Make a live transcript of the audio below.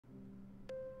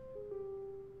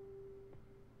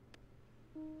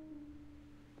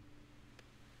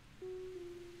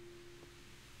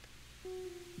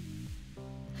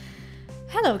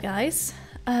Hello guys,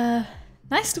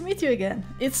 nice to meet you again.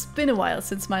 It's been a while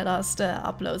since my last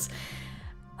uploads.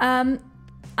 I'm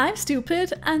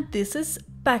stupid and this is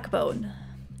Backbone.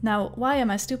 Now, why am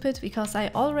I stupid? Because I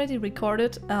already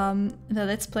recorded the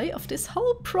Let's Play of this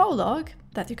whole prologue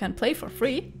that you can play for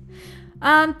free.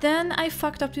 And then I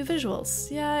fucked up the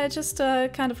visuals. Yeah, I just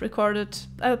kind of recorded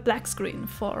a black screen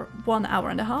for 1.5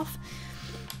 hours.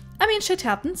 I mean, shit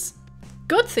happens.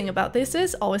 Good thing about this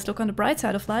is, always look on the bright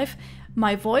side of life,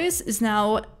 my voice is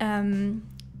now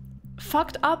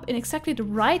fucked up in exactly the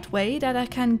right way that I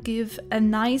can give a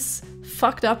nice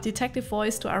fucked up detective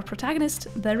voice to our protagonist,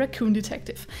 the raccoon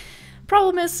detective.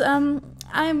 Problem is, I'm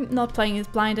not playing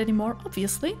it blind anymore,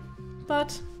 obviously,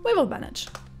 but we will manage.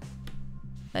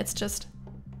 Let's just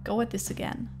go at this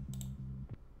again.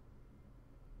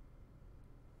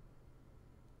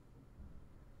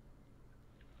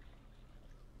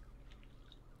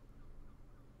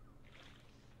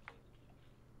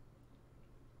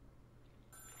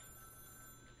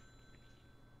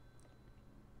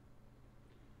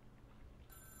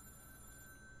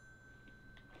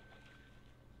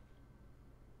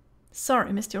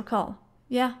 Sorry, missed your call.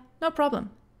 Yeah, no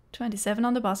problem. 27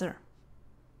 on the buzzer.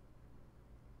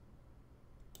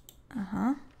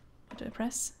 What do I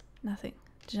press? Nothing.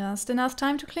 Just enough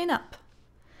time to clean up.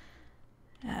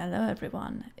 Hello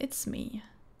everyone, it's me.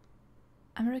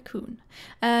 I'm a raccoon.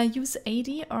 Use AD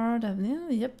or W,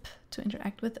 yep, to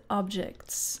interact with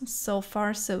objects. So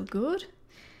far so good.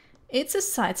 It's a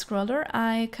side scroller.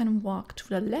 I can walk to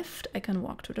the left, I can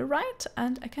walk to the right,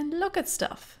 and I can look at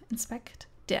stuff. Inspect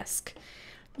desk.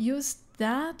 Use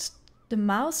the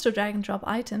mouse to drag and drop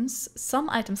items. Some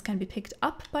items can be picked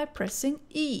up by pressing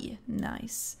E.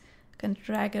 Nice. Can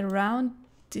drag around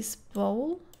this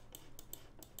bowl.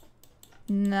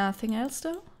 Nothing else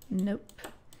though? Nope.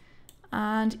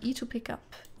 And E to pick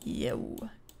up. Yo,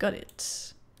 got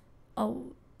it.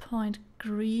 Oh, point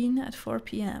green at 4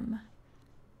 PM.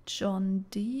 John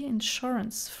D.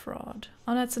 Insurance fraud.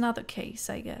 Oh, that's another case,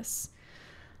 I guess.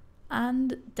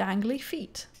 And dangly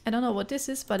feet. I don't know what this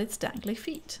is, but it's dangly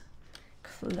feet.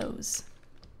 Close.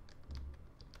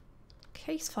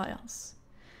 Case files.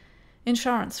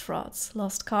 Insurance frauds,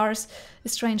 lost cars,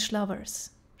 estranged lovers.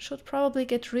 Should probably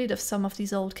get rid of some of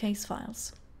these old case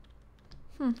files.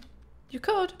 You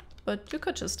could, but you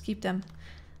could just keep them.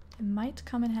 They might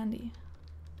come in handy.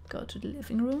 Go to the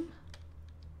living room.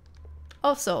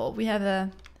 Also, we have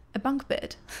a bunk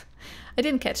bed. I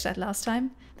didn't catch that last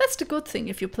time. That's the good thing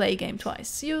if you play a game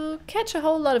twice. You catch a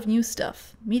whole lot of new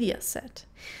stuff. Media set.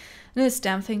 And this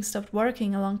damn thing stopped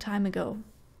working a long time ago.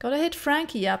 Gotta hit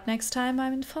Frankie up next time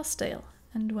I'm in Fosdale.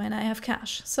 And when I have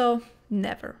cash. So,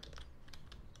 never.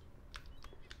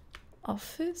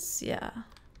 Office? Yeah.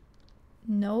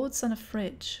 Notes on a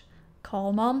fridge.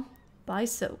 Call mom. Buy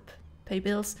soap. Pay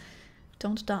bills.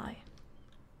 Don't die.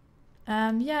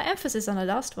 Yeah, emphasis on the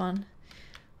last one.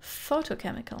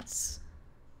 Photochemicals.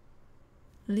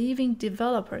 Leaving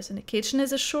developers in the kitchen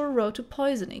is a sure road to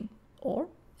poisoning. Or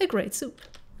a great soup.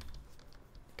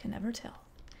 Can never tell.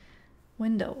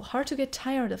 Window. Hard to get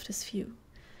tired of this view.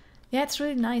 Yeah, it's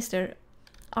really nice. There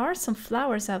are some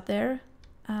flowers out there.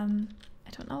 I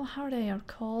don't know how they are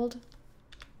called.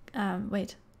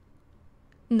 Wait.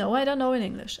 No, I don't know in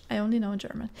English. I only know in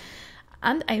German.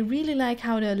 And I really like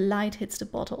how the light hits the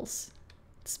bottles.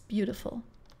 It's beautiful.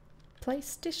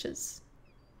 Place dishes.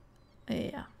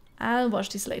 Yeah, I'll wash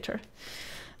these later.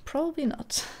 Probably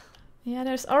not. Yeah,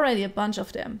 there's already a bunch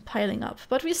of them piling up.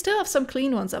 But we still have some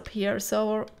clean ones up here,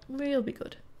 so we'll be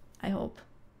good. I hope.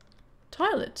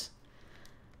 Toilet.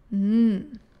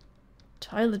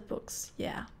 Toilet books,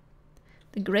 yeah.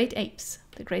 The Great Apes.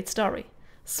 The Great Story.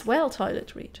 Swell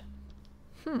toilet read.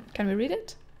 Can we read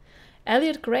it?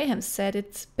 Elliot Graham said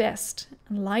it's best.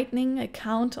 Enlightening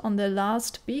account on the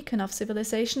last beacon of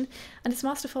civilization and its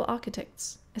masterful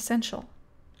architects. Essential.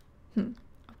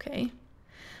 Okay.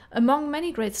 Among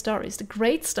many great stories, the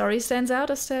Great Story stands out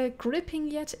as the gripping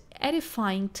yet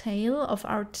edifying tale of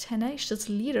our tenacious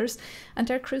leaders and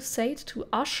their crusade to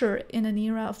usher in an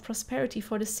era of prosperity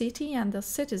for the city and the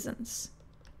citizens.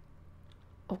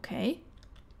 Okay.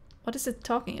 What is it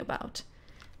talking about?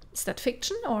 Is that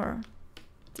fiction or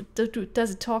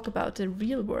does it talk about the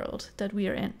real world that we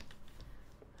are in?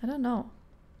 I don't know.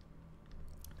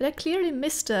 But I clearly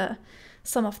missed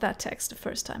some of that text the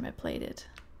first time I played it.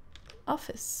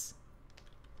 Office.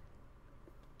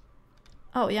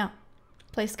 Oh yeah,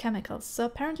 place chemicals. So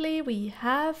apparently we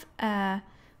have a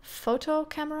photo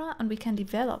camera and we can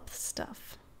develop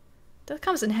stuff. That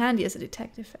comes in handy as a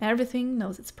detective. Everything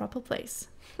knows its proper place.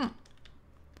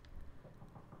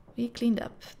 We cleaned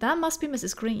up. That must be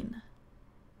Mrs. Green.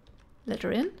 Let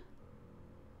her in.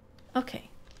 Okay,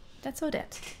 that's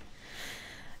Odette.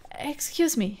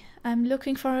 Excuse me, I'm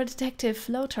looking for a Detective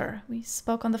Lotor. We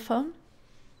spoke on the phone.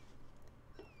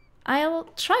 I'll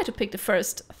try to pick the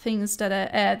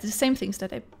same things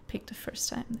that I picked the first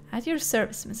time. At your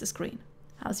service, Mrs. Green.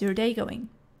 How's your day going?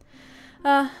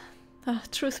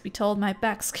 Truth be told, my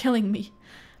back's killing me.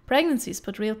 Pregnancy's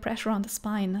put real pressure on the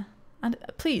spine. And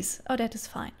please, Odette is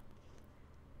fine.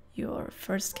 Your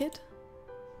first kid?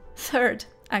 Third,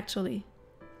 actually.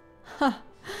 Huh,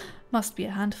 must be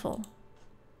a handful.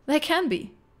 They can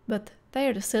be, but they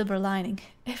are the silver lining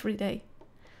every day.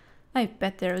 I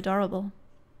bet they're adorable.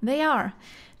 They are.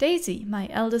 Daisy, my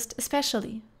eldest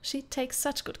especially. She takes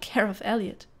such good care of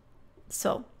Elliot.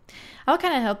 So, how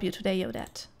can I help you today,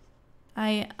 Odette?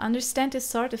 I understand this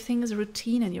sort of thing is a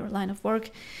routine in your line of work.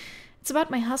 It's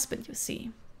about my husband, you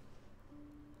see.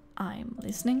 I'm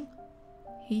listening.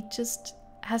 He just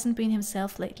hasn't been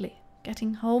himself lately.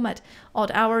 Getting home at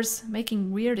odd hours,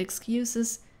 making weird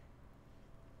excuses.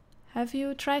 Have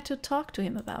you tried to talk to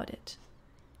him about it?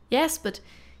 Yes, but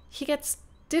he gets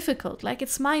difficult, like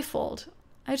it's my fault.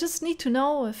 I just need to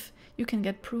know if you can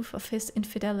get proof of his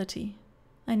infidelity.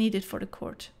 I need it for the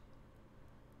court.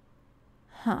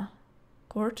 Huh.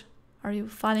 Court? Are you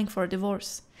filing for a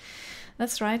divorce?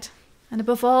 That's right. And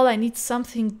above all, I need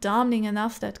something damning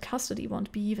enough that custody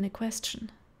won't be even a question.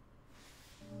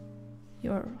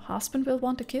 Your husband will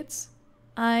want the kids?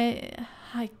 I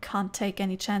can't take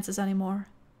any chances anymore.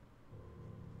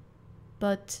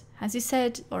 But has he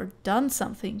said or done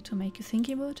something to make you think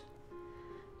he would?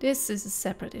 This is a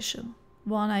separate issue,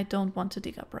 one I don't want to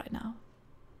dig up right now.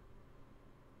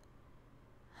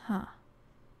 Huh.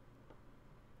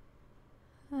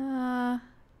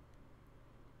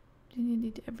 Do you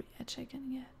need every edge I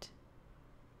can get?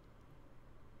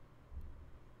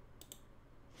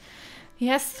 He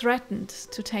has threatened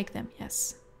to take them,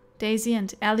 yes. Daisy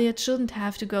and Elliot shouldn't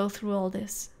have to go through all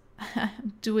this.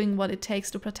 I'm doing what it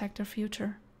takes to protect their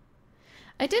future.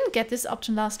 I didn't get this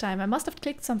option last time. I must have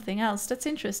clicked something else. That's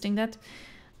interesting. That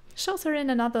shows her in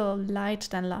another light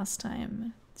than last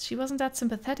time. She wasn't that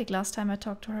sympathetic last time I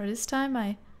talked to her. This time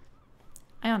I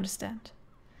understand.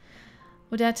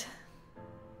 Odette,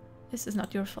 this is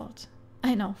not your fault.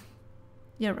 I know.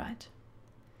 You're right.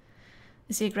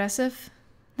 Is he aggressive?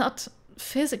 Not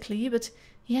physically, but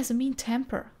he has a mean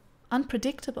temper.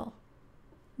 Unpredictable.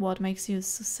 What makes you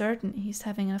so certain he's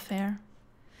having an affair?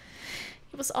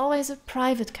 He was always a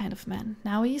private kind of man.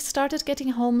 Now he started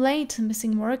getting home late,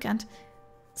 missing work, and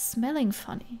smelling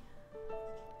funny.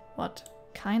 What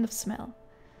kind of smell?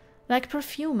 Like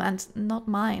perfume, and not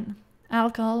mine.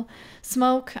 Alcohol,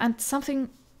 smoke, and something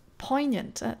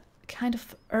poignant, a kind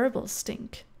of herbal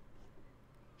stink.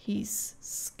 He's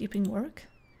skipping work?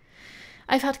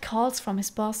 I've had calls from his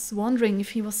boss wondering if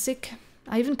he was sick.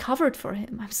 I even covered for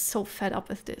him. I'm so fed up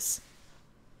with this.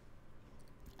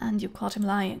 And you caught him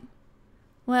lying.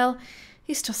 Well,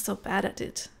 he's just so bad at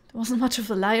it. There wasn't much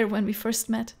of a liar when we first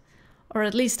met. Or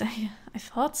at least I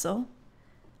thought so.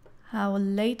 How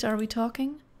late are we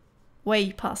talking?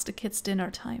 Way past the kids' dinner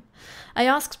time. I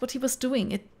asked what he was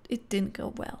doing. It didn't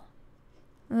go well.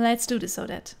 Let's do this,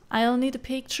 Odette. I'll need a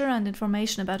picture and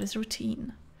information about his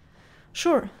routine.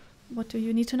 Sure. What do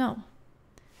you need to know?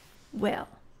 Well,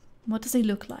 what does he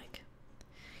look like?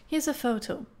 Here's a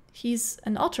photo. He's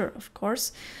an otter, of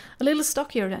course, a little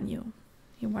stockier than you.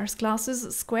 He wears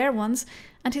glasses, square ones,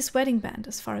 and his wedding band,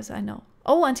 as far as I know.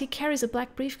 Oh, and he carries a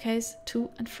black briefcase to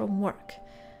and from work.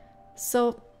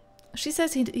 So, she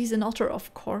says he's an otter,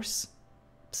 of course.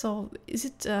 So, is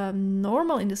it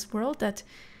normal in this world that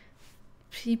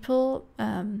people,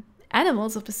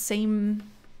 animals of the same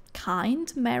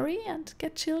kind, marry and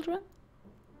get children?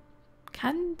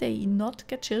 Can they not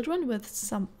get children with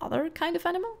some other kind of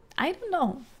animal? I don't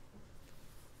know.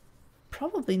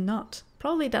 Probably not.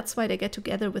 Probably that's why they get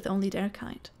together with only their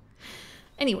kind.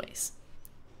 Anyways,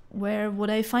 where would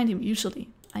I find him usually?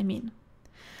 I mean,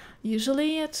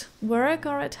 usually at work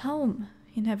or at home.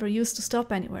 He never used to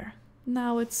stop anywhere.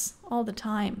 Now it's all the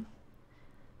time.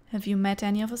 Have you met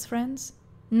any of his friends?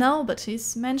 No, but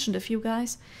he's mentioned a few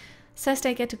guys. Says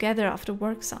they get together after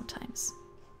work sometimes.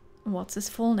 What's his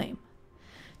full name?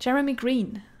 Jeremy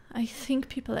Green. I think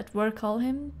people at work call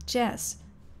him Jazz.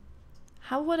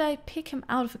 How would I pick him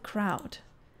out of a crowd?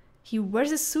 He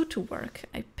wears a suit to work.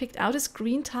 I picked out his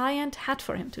green tie and hat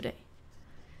for him today.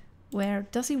 Where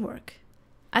does he work?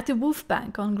 At the Wolf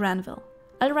Bank on Granville.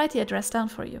 I'll write the address down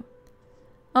for you.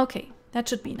 Okay, that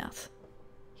should be enough.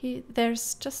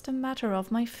 There's just a matter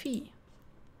of my fee.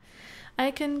 I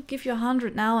can give you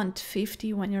 100 now and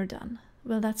 50 when you're done.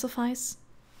 Will that suffice?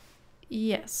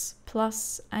 Yes,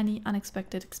 plus any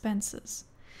unexpected expenses.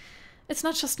 It's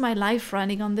not just my life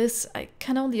running on this. I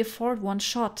can only afford one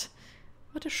shot.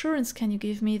 What assurance can you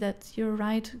give me that you're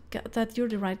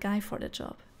the right guy for the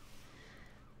job?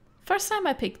 First time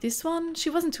I picked this one, she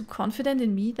wasn't too confident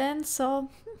in me then, so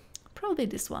probably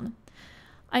this one.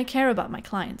 I care about my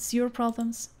clients. Your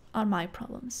problems are my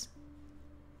problems.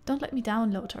 Don't let me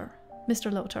down, Lotor.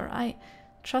 Mr. Lotor, I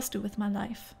trust you with my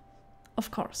life. Of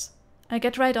course. I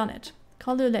get right on it.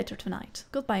 Call you later tonight.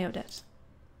 Goodbye, Odette.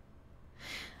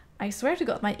 I swear to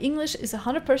God, my English is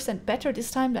 100% better this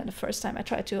time than the first time I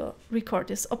tried to record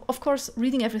this. Of course,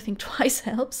 reading everything twice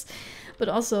helps, but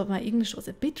also my English was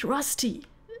a bit rusty.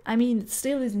 I mean, it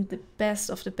still isn't the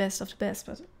best of the best of the best,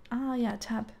 but... Ah, yeah,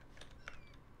 tab.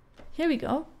 Here we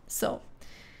go. So,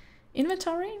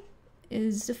 inventory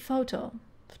is the photo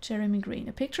of Jeremy Green.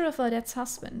 A picture of Odette's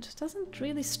husband. Doesn't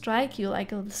really strike you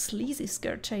like a sleazy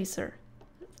skirt chaser.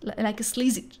 Like a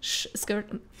sleazy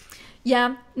skirt...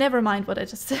 Yeah, never mind what I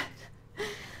just said.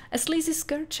 A sleazy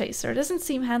skirt chaser doesn't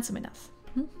seem handsome enough.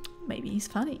 Maybe he's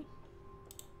funny.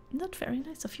 Not very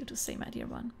nice of you to say, my dear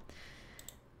one.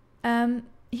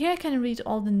 Here I can read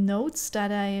all the notes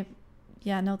that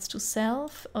notes to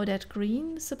self. Odette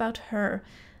Green is about her.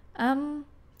 I'm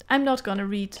not gonna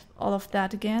read all of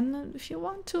that again. If you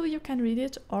want to, you can read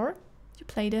it, or you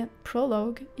play the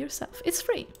prologue yourself. It's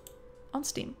free on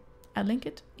Steam. I'll link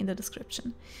it in the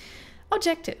description.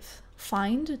 Objective.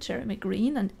 Find Jeremy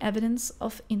Green and evidence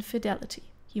of infidelity.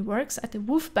 He works at the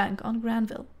Wolf Bank on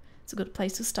Granville. It's a good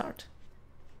place to start.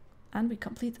 And we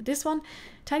completed this one.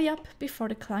 Tidy up before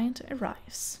the client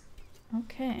arrives.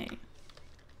 Okay.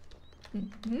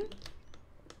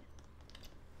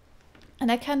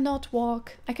 And I cannot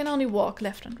walk. I can only walk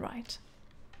left and right.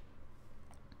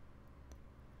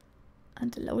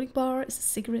 And the loading bar is a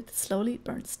cigarette that slowly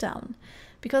burns down.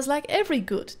 Because like every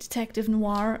good detective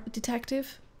noir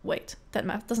detective... Wait,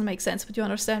 that doesn't make sense, but you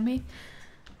understand me?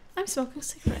 I'm smoking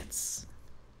cigarettes.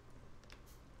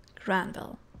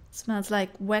 Granville. Smells like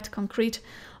wet concrete,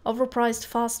 overpriced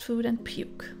fast food and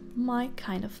puke. My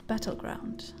kind of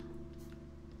battleground.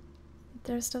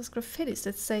 There's those graffitis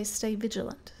that say stay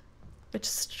vigilant, which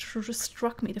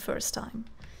struck me the first time.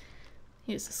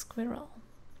 Here's a squirrel.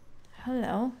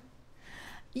 Hello.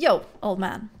 Yo, old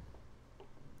man.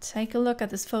 Take a look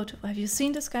at this photo. Have you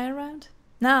seen this guy around?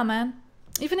 Nah, man.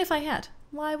 Even if I had,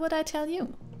 why would I tell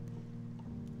you?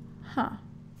 Huh.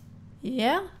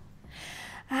 Yeah?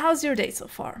 How's your day so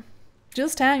far?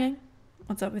 Just hanging.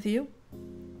 What's up with you?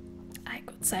 I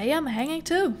could say I'm hanging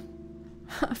too.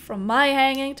 From my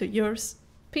hanging to yours.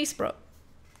 Peace, bro.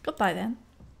 Goodbye then.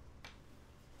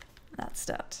 That's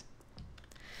that.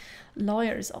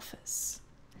 Lawyer's office.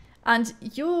 And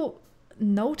you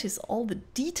notice all the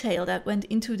detail that went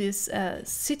into this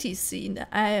city scene.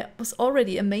 I was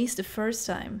already amazed the first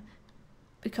time.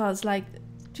 Because, like,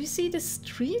 do you see the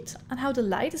street and how the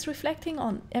light is reflecting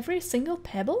on every single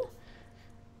pebble?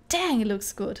 Dang, it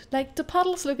looks good. Like, the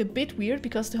puddles look a bit weird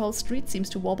because the whole street seems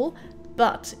to wobble,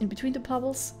 but in between the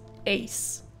puddles,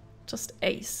 ace. Just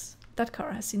ace. That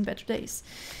car has seen better days.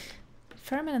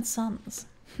 Furman and Sons.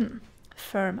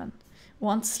 Furman.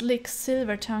 One slick,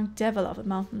 silver-tongued devil of a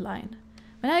mountain lion.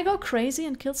 When I go crazy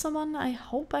and kill someone, I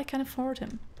hope I can afford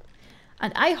him.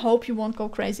 And I hope you won't go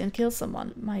crazy and kill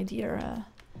someone, my dear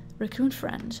raccoon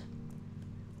friend.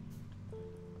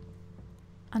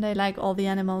 And I like all the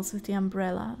animals with the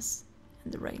umbrellas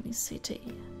in the rainy city.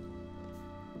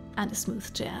 And the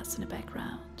smooth jazz in the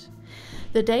background.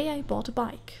 The day I bought a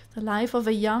bike. The life of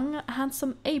a young,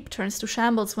 handsome ape turns to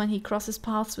shambles when he crosses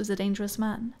paths with a dangerous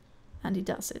man. And he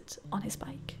does it on his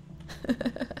bike.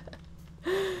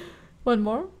 One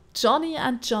more. Johnny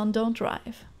and John don't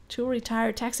drive. Two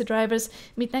retired taxi drivers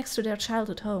meet next to their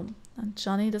childhood home. And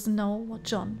Johnny doesn't know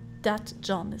what that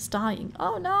John is dying.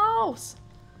 Oh no!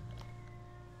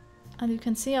 And you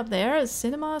can see up there, a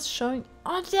cinema is showing...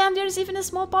 Oh damn, there's even a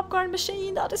small popcorn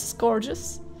machine. Oh, this is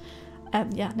gorgeous.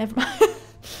 Yeah, never mind.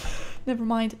 Never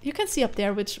mind. You can see up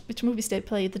there which movies they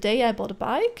play. The Day I Bought a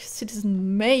Bike,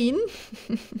 Citizen Maine,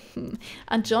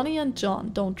 and Johnny and John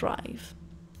Don't Drive.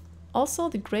 Also,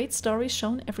 the great stories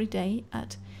shown every day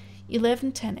at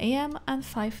 11:10 a.m. and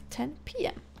 5:10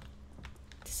 p.m.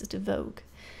 This is the Vogue.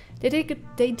 They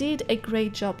did a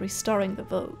great job restoring the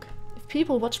Vogue. If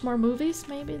people watch more movies,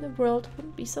 maybe the world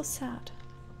wouldn't be so sad.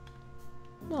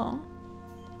 No,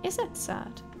 is that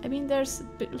sad? I mean, there's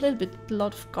a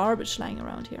lot of garbage lying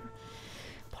around here.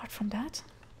 Apart from that,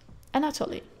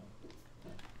 Anatoly.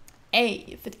 Hey,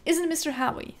 if it isn't Mr.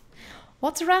 Howie,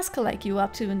 what's a rascal like you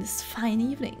up to in this fine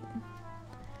evening?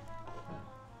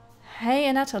 Hey,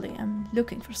 Anatoly, I'm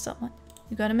looking for someone.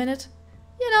 You got a minute?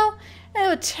 You know, I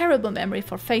have a terrible memory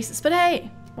for faces, but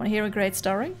hey, want to hear a great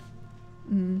story?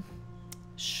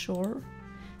 Sure.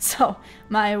 So,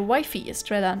 my wifey,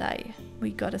 Estrella, and I,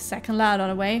 we got a second lad on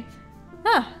the way.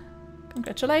 Ah,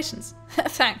 congratulations.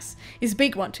 Thanks. He's a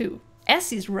big one, too.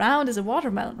 Essie's round as a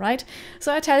watermelon, right?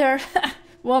 So I tell her,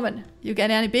 woman, you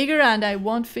get any bigger and I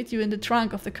won't fit you in the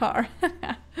trunk of the car.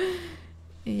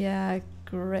 Yeah,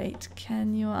 great.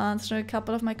 Can you answer a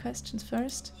couple of my questions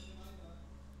first?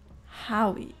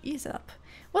 Howie, ease up.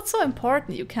 What's so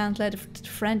important you can't let a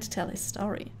friend tell his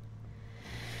story?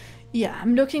 Yeah,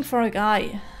 I'm looking for a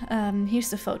guy.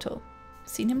 Here's the photo.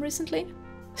 Seen him recently?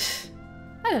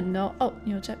 I don't know. Oh,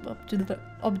 new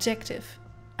objective.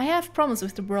 I have problems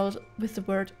with the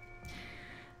word.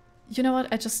 You know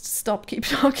what? I just stop, keep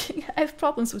talking. I have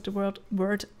problems with the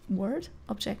word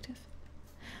objective.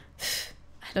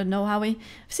 I don't know, Howie.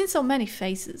 I've seen so many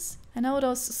faces. I know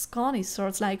those scrawny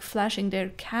sorts like flashing their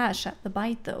cash at the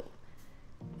bite, though.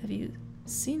 Have you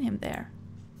seen him there?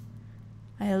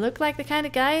 I look like the kind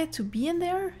of guy to be in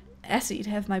there? Essie'd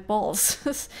have my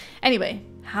balls. Anyway,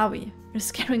 Howie, you're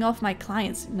scaring off my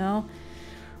clients, you know?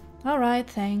 Alright,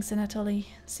 thanks, Anatoly.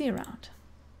 See you around.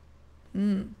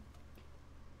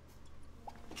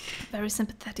 Very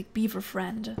sympathetic beaver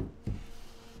friend.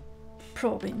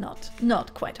 Probably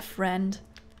not quite a friend.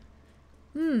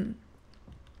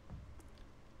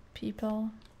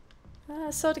 People.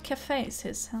 So the cafe is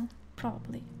his, huh?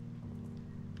 Probably.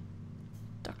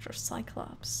 Dr.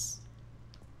 Cyclops.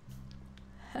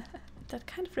 That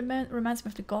kind of reminds me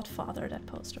of The Godfather, that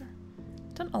poster.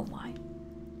 Don't know why.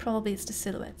 Probably it's the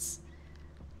silhouettes.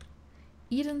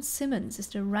 Eden Simmons is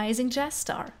the rising jazz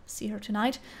star. See her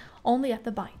tonight, only at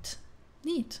the Bite.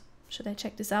 Neat. Should I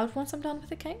check this out once I'm done with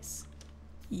the case?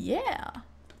 Yeah.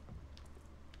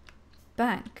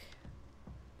 Bank.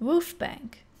 Woof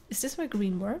Bank. Is this where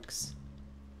green works?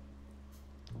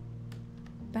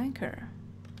 Banker.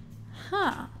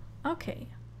 Huh. Okay.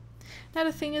 Now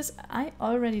the thing is, I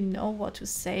already know what to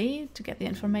say to get the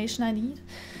information I need.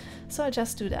 So I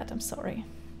just do that, I'm sorry.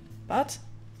 But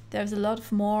there's a lot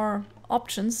of more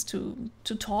options to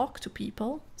talk to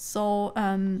people. So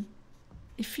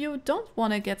if you don't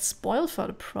want to get spoiled for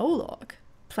the prologue,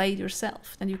 play it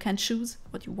yourself. Then you can choose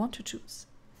what you want to choose.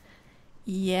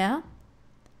 Yeah.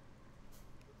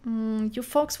 You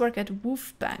folks work at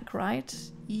Woof Bank, right?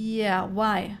 Yeah,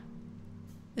 why?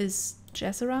 Is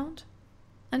Jess around?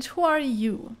 And who are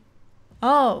you?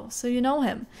 Oh, so you know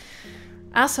him.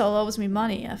 Asshole owes me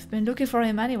money. I've been looking for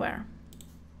him anywhere.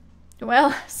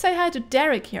 Well, say hi to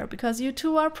Derek here, because you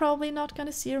two are probably not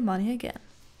gonna see your money again.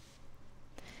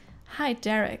 Hi,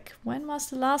 Derek. When was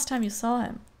the last time you saw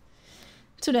him?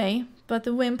 Today, but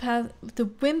the wimp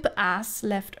ass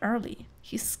left early.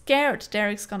 He's scared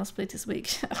Derek's gonna split his wig.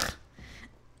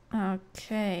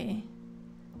 Okay.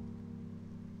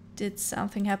 Did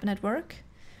something happen at work?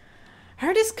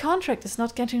 Heard his contract is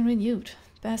not getting renewed.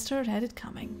 Bastard had it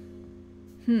coming.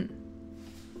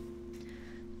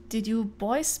 Did you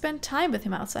boys spend time with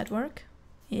him outside work?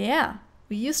 Yeah,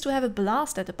 we used to have a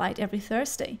blast at the Bite every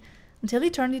Thursday, until he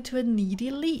turned into a needy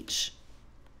leech.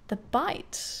 The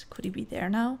Bite? Could he be there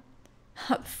now?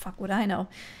 How the fuck would I know?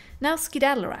 Now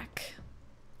skedaddle rack.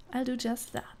 I'll do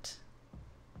just that.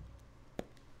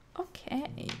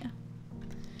 Okay.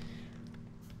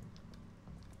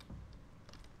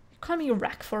 Call me a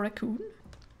rack for raccoon?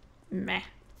 Meh.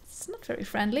 It's not very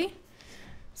friendly.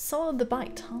 So the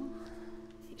Bite, huh?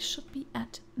 He should be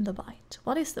at the Bite.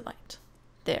 What is the Bite?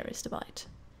 There is the Bite.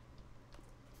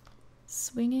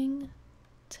 Swinging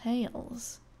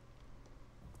tails.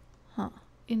 Huh.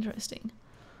 Interesting.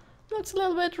 Looks a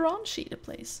little bit raunchy, the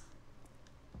place.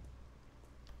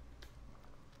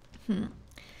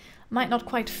 Might not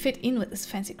quite fit in with this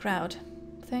fancy crowd.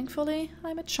 Thankfully,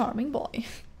 I'm a charming boy.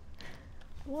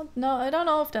 Well, no, I don't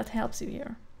know if that helps you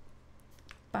here.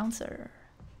 Bouncer.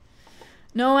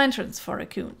 No entrance for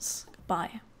raccoons.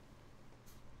 Goodbye.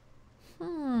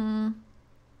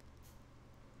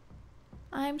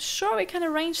 I'm sure we can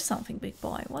arrange something, big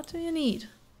boy. What do you need?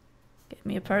 Give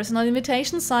me a personal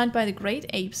invitation signed by the great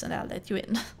apes and I'll let you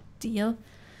in. Deal?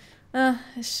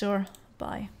 Sure.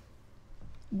 Bye.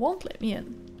 Won't let me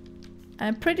in.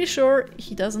 I'm pretty sure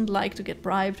he doesn't like to get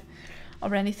bribed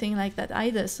or anything like that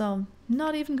either, so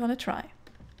not even gonna try.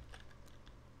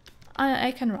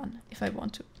 I can run if I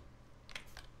want to.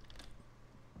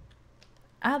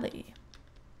 Alley.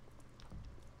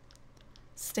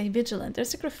 Stay vigilant.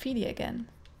 There's a graffiti again.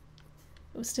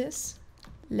 Who's this?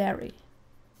 Larry.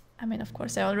 I mean, of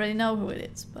course, I already know who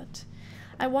it is, but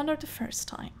I wondered the first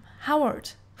time.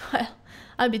 Howard. Well,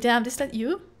 I'll be damned. Is that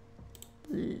you?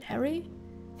 Larry?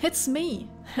 It's me.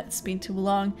 It's been too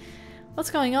long.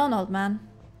 What's going on, old man?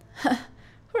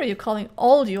 Who are you calling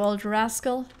old, you old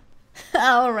rascal?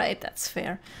 Alright, that's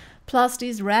fair. Plus,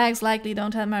 these rags likely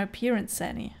don't have my appearance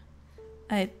any.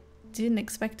 I didn't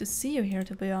expect to see you here,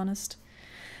 to be honest.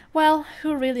 Well,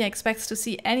 who really expects to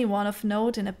see anyone of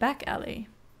note in a back alley?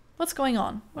 What's going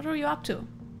on? What are you up to?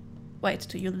 Wait,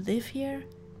 do you live here?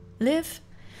 Live?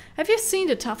 Have you seen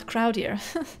the tough crowd here?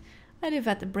 I live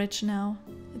at the bridge now.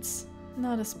 It's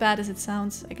not as bad as it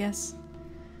sounds, I guess.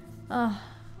 Ah,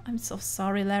 I'm so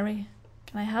sorry, Larry.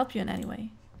 Can I help you in any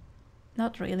way?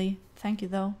 Not really. Thank you,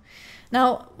 though.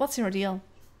 Now, what's your deal?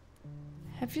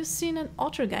 Have you seen an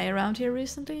otter guy around here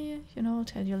recently? You know, I'll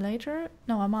tell you later.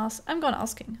 No, I'm gone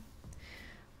asking.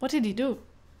 What did he do?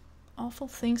 Awful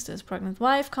things to his pregnant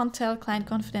wife, can't tell, client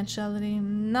confidentiality.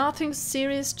 Nothing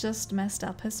serious, just messed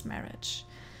up his marriage.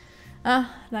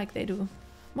 Ah, like they do.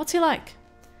 What's he like?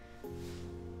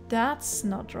 That's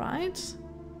not right.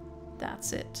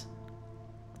 That's it.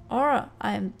 Or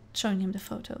I'm showing him the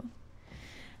photo.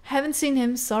 Haven't seen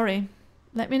him, sorry.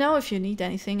 Let me know if you need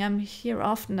anything. I'm here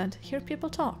often and hear people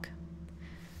talk.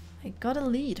 I got a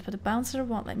lead, but the bouncer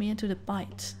won't let me into the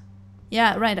bite.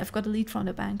 Yeah, right, I've got a lead from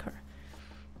the banker.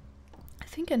 I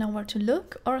think I know where to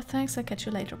look, or thanks, I'll catch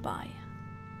you later, bye.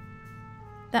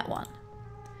 That one.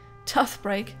 Tough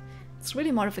break. It's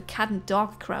really more of a cat and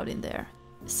dog crowd in there.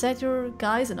 Said your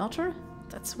guy's an otter?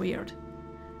 That's weird.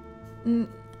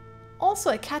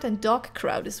 Also, a cat and dog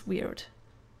crowd is weird.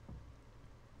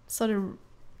 So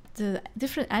the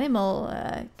different animal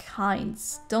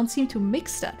kinds don't seem to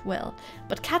mix that well.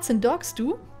 But cats and dogs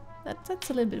do? That's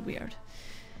a little bit weird.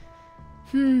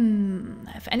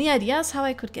 Have any ideas how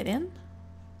I could get in?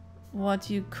 What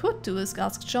you could do is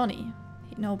ask Johnny.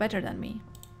 He'd know better than me.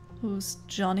 Who's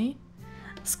Johnny?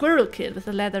 Squirrel kid with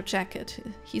a leather jacket.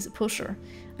 He's a pusher.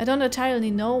 I don't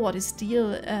entirely know what his deal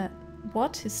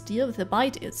with the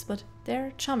bite is, but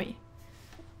they're chummy.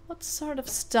 What sort of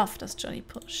stuff does Johnny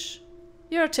push?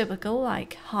 You're typical,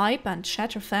 like hype and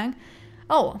chatterfang.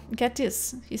 Oh, get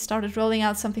this. He started rolling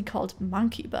out something called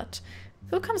monkey butt.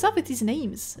 Who comes up with these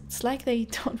names? It's like they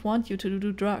don't want you to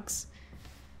do drugs.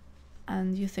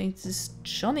 And you think this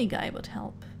Johnny guy would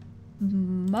help?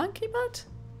 Monkey butt?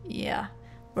 Yeah.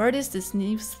 Word is this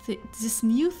new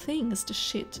thing is the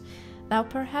shit. Now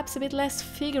perhaps a bit less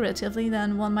figuratively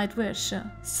than one might wish.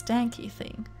 A stanky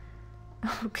thing.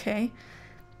 Okay.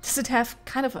 Does it have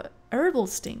kind of a herbal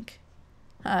stink?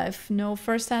 I've no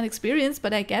first-hand experience,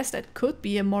 but I guess that could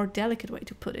be a more delicate way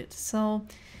to put it. So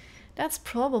that's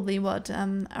probably what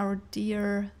our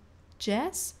dear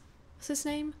Jess, was his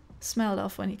name, smelled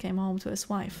of when he came home to his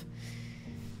wife.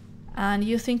 And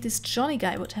you think this Johnny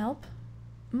guy would help?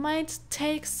 Might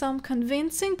take some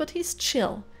convincing, but he's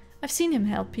chill. I've seen him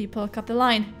help people cut the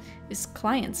line. His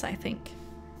clients, I think.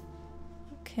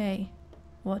 Okay,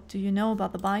 what do you know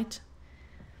about the bite?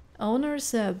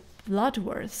 Owner's a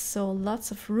Bloodworth, so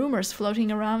lots of rumors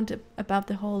floating around about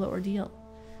the whole ordeal.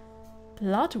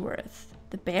 Bloodworth?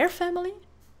 The bear family?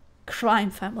 Crime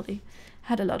family.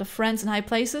 Had a lot of friends in high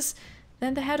places.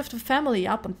 Then the head of the family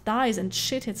up and dies and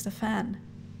shit hits the fan.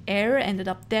 Heir ended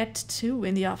up dead too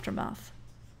in the aftermath.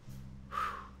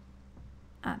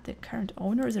 And the current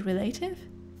owner is a relative?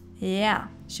 Yeah,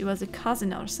 she was a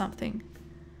cousin or something.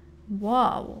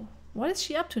 Wow, what is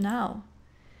she up to now?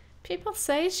 People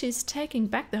say she's taking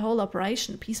back the whole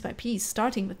operation piece by piece,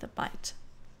 starting with the bite.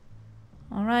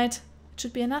 Alright, it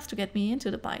should be enough to get me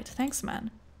into the bite. Thanks, man.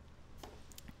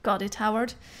 Got it,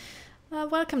 Howard.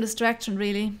 Welcome distraction,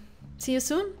 really. See you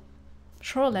soon?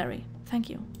 Sure, Larry.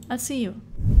 Thank you. I'll see you.